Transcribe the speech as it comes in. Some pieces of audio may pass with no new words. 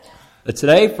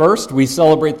Today, first, we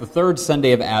celebrate the third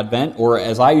Sunday of Advent, or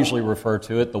as I usually refer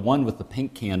to it, the one with the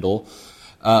pink candle.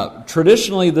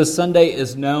 Traditionally, this Sunday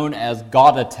is known as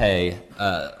Gaudete,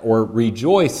 or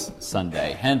Rejoice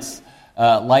Sunday, hence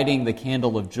lighting the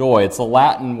candle of joy. It's a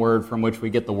Latin word from which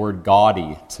we get the word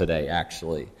gaudy today,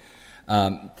 actually.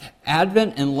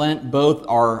 Advent and Lent both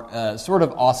are sort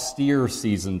of austere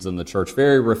seasons in the church,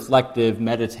 very reflective,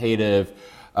 meditative,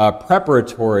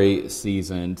 preparatory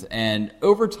seasons, and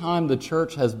over time the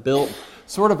church has built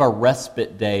sort of a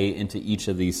respite day into each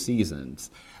of these seasons.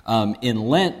 In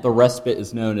Lent, the respite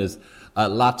is known as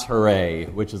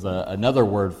latere, which is another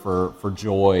word for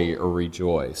joy or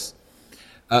rejoice.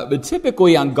 But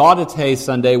typically on Gaudete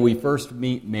Sunday, we first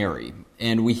meet Mary,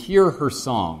 and we hear her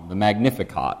song, the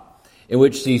Magnificat, in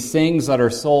which she sings that her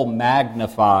soul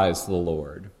magnifies the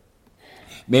Lord.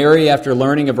 Mary, after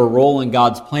learning of her role in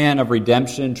God's plan of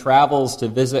redemption, travels to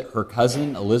visit her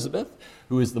cousin Elizabeth,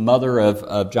 who is the mother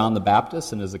of John the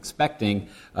Baptist and is expecting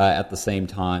at the same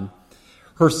time.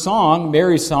 Her song,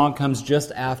 Mary's song, comes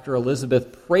just after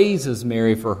Elizabeth praises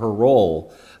Mary for her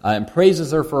role, and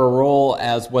praises her for a role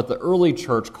as what the early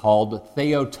church called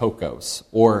Theotokos,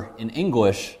 or in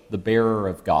English, the bearer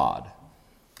of God.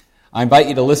 I invite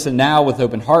you to listen now with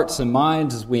open hearts and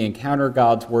minds as we encounter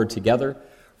God's word together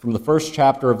from the first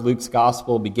chapter of Luke's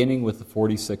Gospel, beginning with the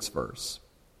 46th verse.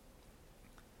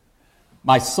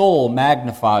 My soul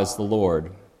magnifies the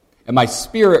Lord, and my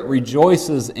spirit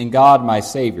rejoices in God my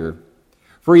Savior,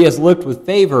 for he has looked with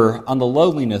favor on the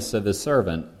lowliness of his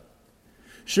servant.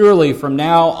 Surely from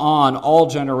now on all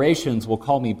generations will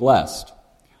call me blessed,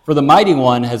 for the Mighty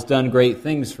One has done great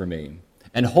things for me,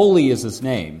 and holy is his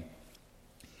name.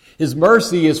 His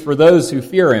mercy is for those who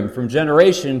fear him from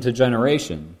generation to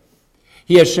generation.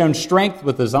 He has shown strength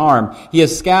with his arm. He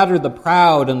has scattered the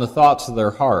proud in the thoughts of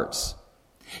their hearts.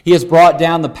 He has brought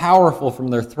down the powerful from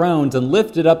their thrones and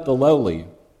lifted up the lowly.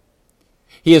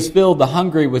 He has filled the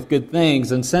hungry with good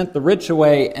things and sent the rich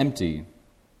away empty.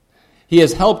 He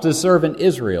has helped his servant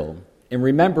Israel in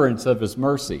remembrance of his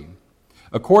mercy,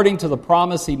 according to the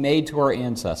promise he made to our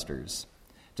ancestors,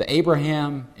 to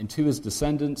Abraham and to his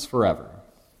descendants forever.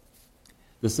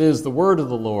 This is the word of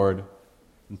the Lord,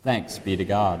 and thanks be to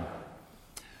God.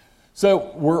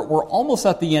 So we're almost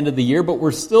at the end of the year, but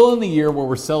we're still in the year where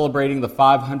we're celebrating the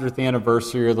 500th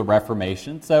anniversary of the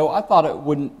Reformation. So I thought it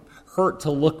wouldn't hurt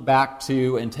to look back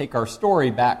to and take our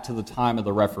story back to the time of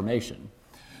the Reformation.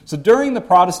 So during the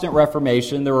Protestant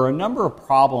Reformation, there were a number of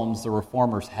problems the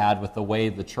Reformers had with the way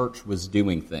the church was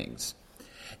doing things.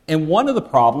 And one of the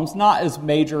problems, not as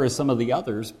major as some of the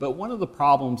others, but one of the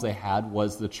problems they had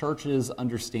was the church's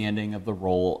understanding of the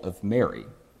role of Mary.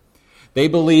 They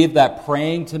believed that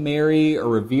praying to Mary or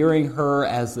revering her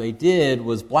as they did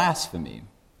was blasphemy,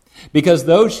 because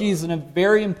though she's a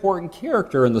very important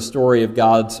character in the story of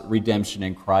God's redemption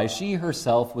in Christ, she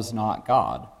herself was not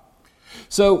God.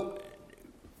 So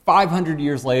 500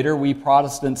 years later, we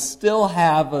Protestants still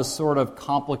have a sort of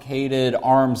complicated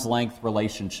arm's length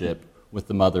relationship with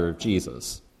the mother of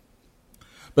Jesus.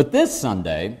 But this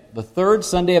Sunday, the third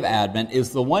Sunday of Advent, is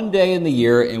the one day in the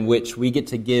year in which we get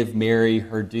to give Mary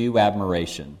her due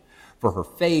admiration for her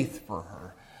faith, for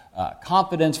her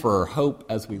confidence, for her hope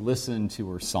as we listen to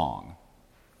her song.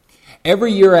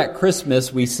 Every year at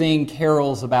Christmas, we sing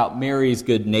carols about Mary's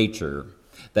good nature,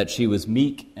 that she was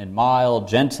meek and mild,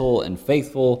 gentle and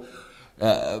faithful,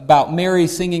 about Mary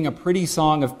singing a pretty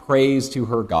song of praise to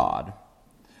her God.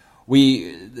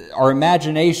 Our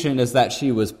imagination is that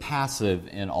she was passive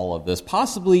in all of this,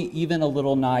 possibly even a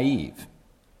little naive.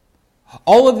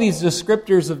 All of these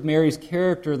descriptors of Mary's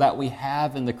character that we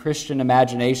have in the Christian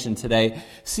imagination today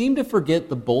seem to forget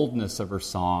the boldness of her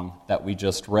song that we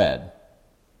just read.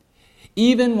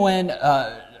 Even when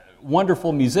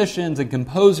wonderful musicians and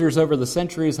composers over the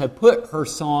centuries have put her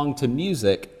song to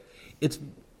music, it's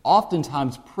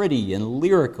oftentimes pretty and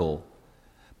lyrical.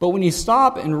 But when you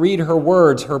stop and read her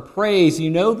words, her praise,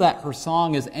 you know that her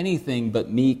song is anything but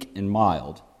meek and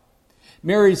mild.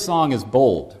 Mary's song is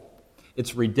bold,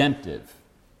 it's redemptive,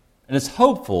 and it's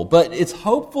hopeful, but it's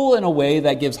hopeful in a way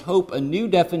that gives hope a new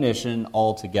definition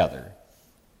altogether.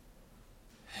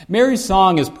 Mary's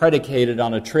song is predicated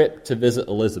on a trip to visit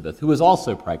Elizabeth, who is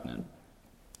also pregnant.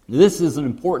 This is an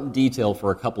important detail for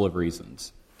a couple of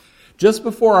reasons. Just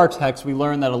before our text, we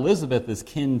learn that Elizabeth is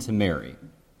kin to Mary.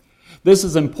 This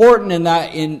is important in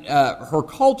that in her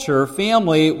culture,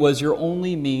 family was your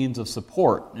only means of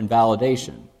support and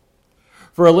validation.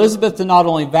 For Elizabeth to not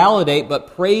only validate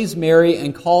but praise Mary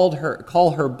and call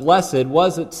her blessed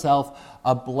was itself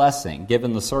a blessing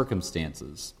given the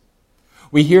circumstances.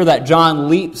 We hear that John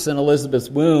leaps in Elizabeth's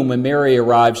womb when Mary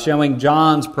arrives, showing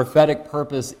John's prophetic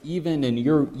purpose even in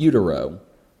utero.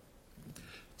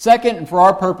 Second, and for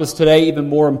our purpose today, even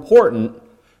more important,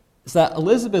 is that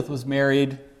Elizabeth was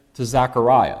married to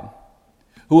Zechariah,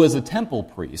 who was a temple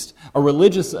priest, a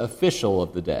religious official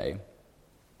of the day.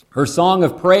 Her song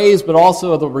of praise, but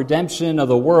also of the redemption of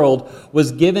the world,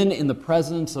 was given in the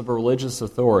presence of a religious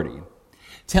authority,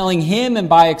 telling him, and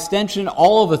by extension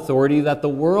all of authority, that the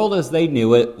world as they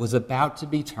knew it was about to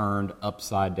be turned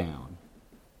upside down.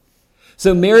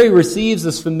 So Mary receives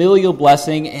this familial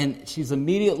blessing, and she's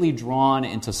immediately drawn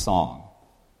into song.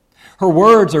 Her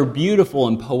words are beautiful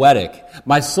and poetic.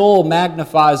 My soul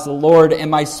magnifies the Lord, and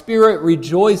my spirit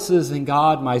rejoices in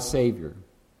God, my Savior.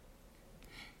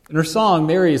 In her song,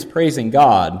 Mary is praising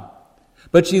God,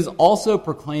 but she's also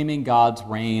proclaiming God's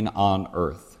reign on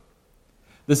earth.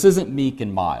 This isn't meek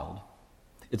and mild.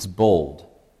 It's bold.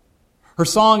 Her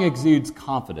song exudes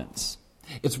confidence.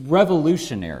 It's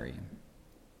revolutionary.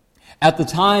 At the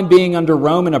time, being under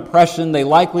Roman oppression, they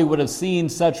likely would have seen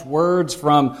such words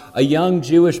from a young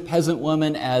Jewish peasant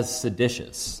woman as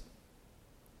seditious.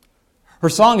 Her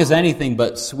song is anything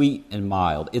but sweet and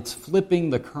mild. It's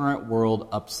flipping the current world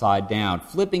upside down,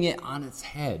 flipping it on its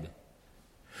head.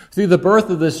 Through the birth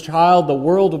of this child, the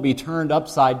world will be turned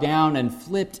upside down and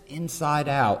flipped inside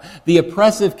out. The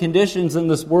oppressive conditions in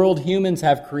this world humans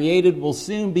have created will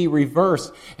soon be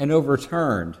reversed and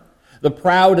overturned. The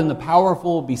proud and the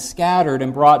powerful will be scattered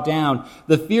and brought down.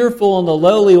 The fearful and the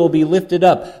lowly will be lifted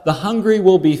up. The hungry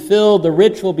will be filled. The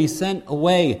rich will be sent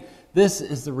away. This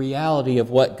is the reality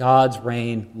of what God's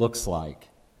reign looks like.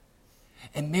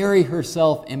 And Mary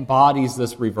herself embodies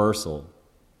this reversal.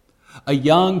 A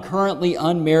young, currently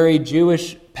unmarried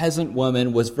Jewish peasant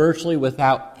woman was virtually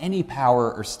without any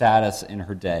power or status in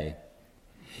her day.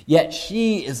 Yet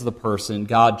she is the person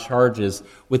God charges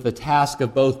with the task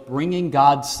of both bringing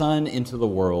God's Son into the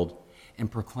world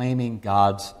and proclaiming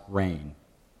God's reign.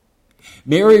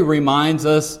 Mary reminds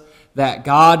us that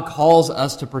God calls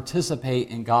us to participate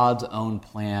in God's own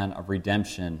plan of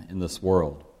redemption in this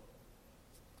world.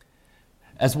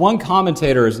 As one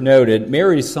commentator has noted,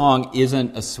 Mary's song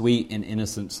isn't a sweet and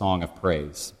innocent song of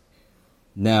praise.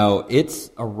 No, it's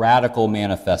a radical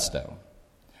manifesto,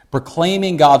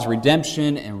 proclaiming God's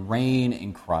redemption and reign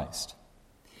in Christ.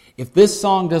 If this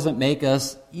song doesn't make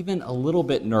us even a little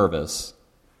bit nervous,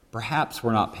 perhaps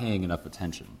we're not paying enough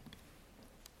attention.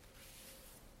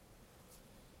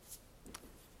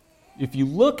 If you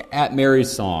look at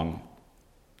Mary's song,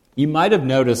 you might have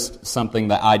noticed something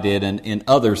that I did and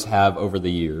others have over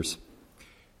the years.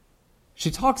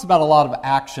 She talks about a lot of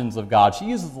actions of God. She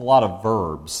uses a lot of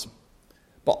verbs.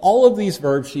 But all of these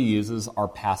verbs she uses are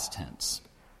past tense.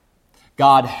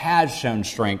 God has shown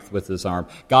strength with his arm.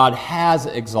 God has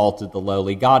exalted the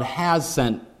lowly. God has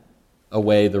sent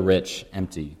away the rich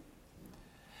empty.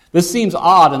 This seems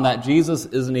odd in that Jesus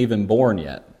isn't even born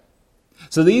yet.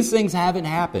 So these things haven't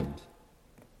happened.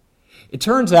 It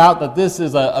turns out that this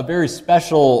is a very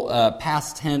special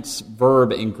past tense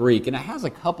verb in Greek, and it has a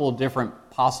couple of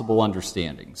different possible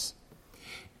understandings.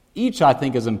 Each, I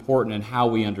think, is important in how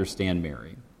we understand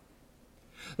Mary.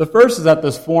 The first is that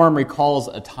this form recalls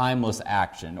a timeless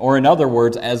action, or in other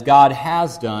words, as God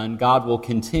has done, God will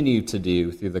continue to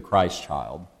do through the Christ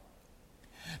child.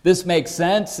 This makes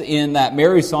sense in that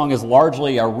Mary's song is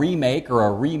largely a remake, or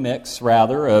a remix,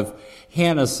 rather, of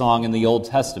Hannah's song in the Old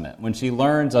Testament, when she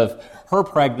learns of her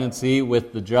pregnancy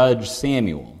with the judge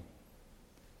Samuel.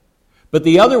 But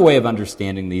the other way of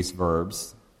understanding these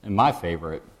verbs, and my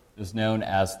favorite, is known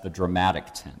as the dramatic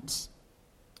tense.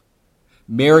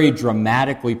 Mary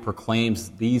dramatically proclaims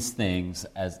these things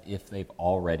as if they've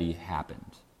already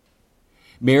happened.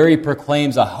 Mary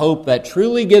proclaims a hope that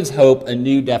truly gives hope a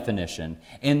new definition.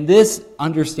 And this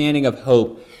understanding of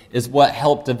hope is what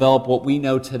helped develop what we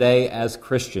know today as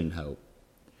Christian hope,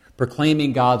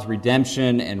 proclaiming God's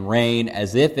redemption and reign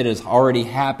as if it has already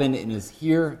happened and is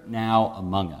here now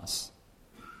among us.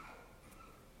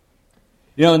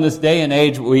 You know, in this day and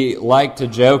age, we like to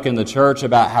joke in the church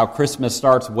about how Christmas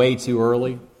starts way too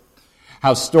early,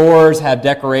 how stores have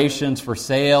decorations for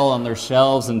sale on their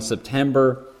shelves in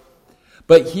September.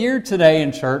 But here today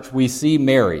in church, we see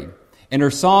Mary in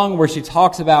her song where she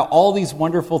talks about all these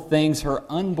wonderful things her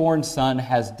unborn son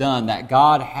has done, that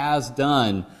God has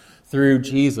done through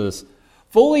Jesus,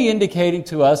 fully indicating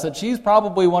to us that she's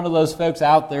probably one of those folks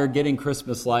out there getting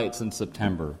Christmas lights in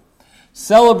September,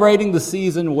 celebrating the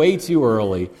season way too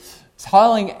early,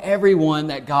 telling everyone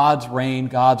that God's reign,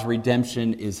 God's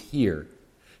redemption is here.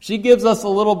 She gives us a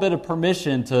little bit of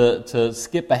permission to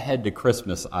skip ahead to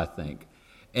Christmas, I think.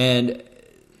 And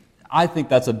I think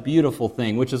that's a beautiful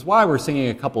thing, which is why we're singing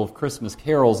a couple of Christmas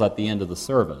carols at the end of the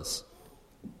service.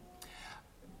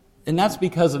 And that's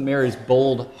because of Mary's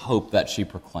bold hope that she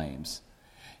proclaims,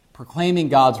 proclaiming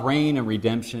God's reign and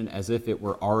redemption as if it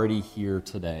were already here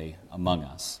today among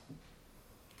us.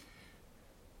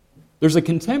 There's a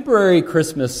contemporary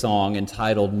Christmas song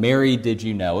entitled Mary, Did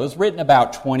You Know? It was written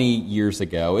about 20 years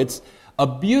ago. It's a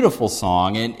beautiful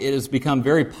song, and it has become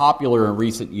very popular in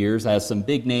recent years as some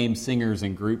big-name singers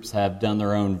and groups have done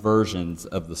their own versions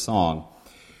of the song.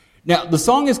 Now, the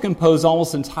song is composed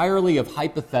almost entirely of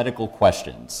hypothetical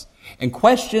questions, and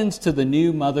questions to the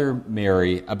new Mother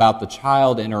Mary about the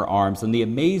child in her arms and the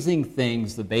amazing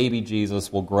things the baby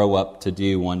Jesus will grow up to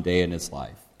do one day in his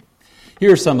life.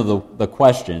 Here are some of the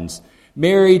questions.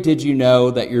 Mary, did you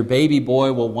know that your baby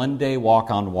boy will one day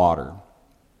walk on water?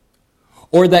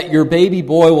 Or that your baby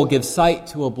boy will give sight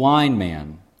to a blind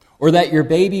man? Or that your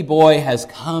baby boy has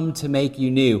come to make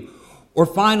you new? Or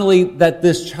finally, that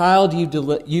this child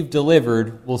you've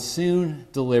delivered will soon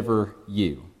deliver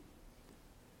you?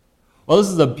 Well, this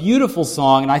is a beautiful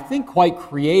song, and I think quite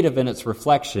creative in its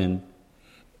reflection.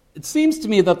 It seems to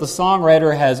me that the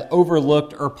songwriter has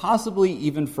overlooked or possibly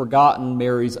even forgotten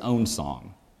Mary's own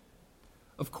song.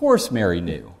 Of course Mary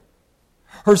knew.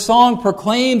 Her song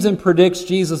proclaims and predicts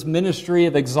Jesus' ministry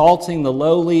of exalting the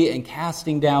lowly and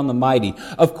casting down the mighty.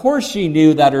 Of course she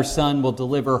knew that her son will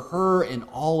deliver her and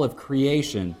all of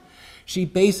creation. She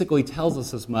basically tells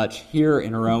us as much here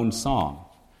in her own song.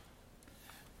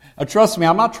 Now, trust me,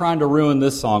 I'm not trying to ruin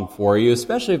this song for you,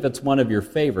 especially if it's one of your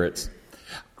favorites.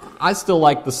 I still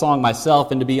like the song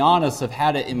myself, and to be honest, I've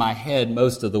had it in my head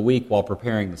most of the week while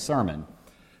preparing the sermon.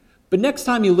 But next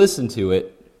time you listen to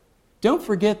it, don't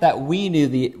forget that we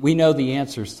know the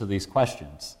answers to these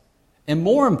questions. And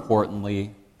more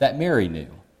importantly, that Mary knew.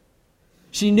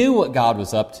 She knew what God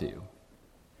was up to.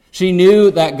 She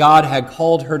knew that God had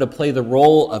called her to play the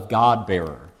role of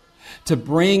God-bearer, to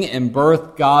bring and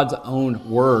birth God's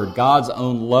own word, God's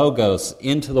own logos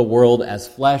into the world as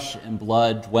flesh and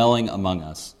blood dwelling among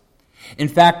us. In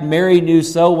fact, Mary knew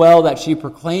so well that she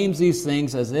proclaims these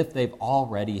things as if they've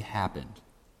already happened.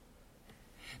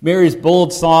 Mary's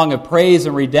bold song of praise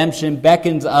and redemption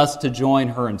beckons us to join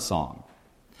her in song,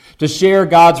 to share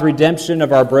God's redemption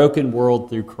of our broken world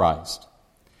through Christ.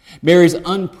 Mary's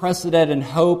unprecedented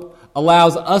hope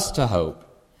allows us to hope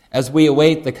as we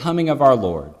await the coming of our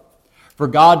Lord, for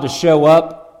God to show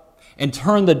up and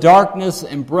turn the darkness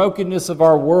and brokenness of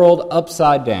our world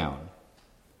upside down.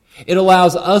 It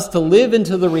allows us to live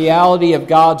into the reality of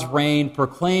God's reign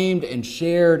proclaimed and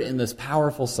shared in this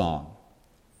powerful song.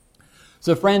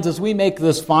 So friends, as we make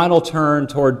this final turn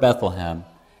toward Bethlehem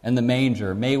and the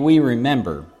manger, may we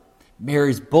remember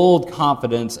Mary's bold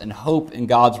confidence and hope in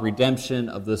God's redemption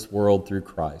of this world through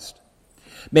Christ.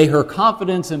 May her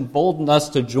confidence embolden us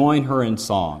to join her in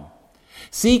song,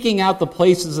 seeking out the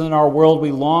places in our world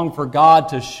we long for God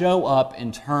to show up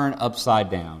and turn upside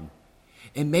down.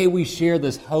 And may we share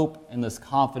this hope and this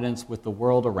confidence with the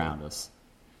world around us.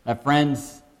 That,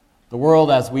 friends, the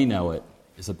world as we know it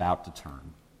is about to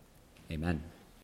turn. Amen.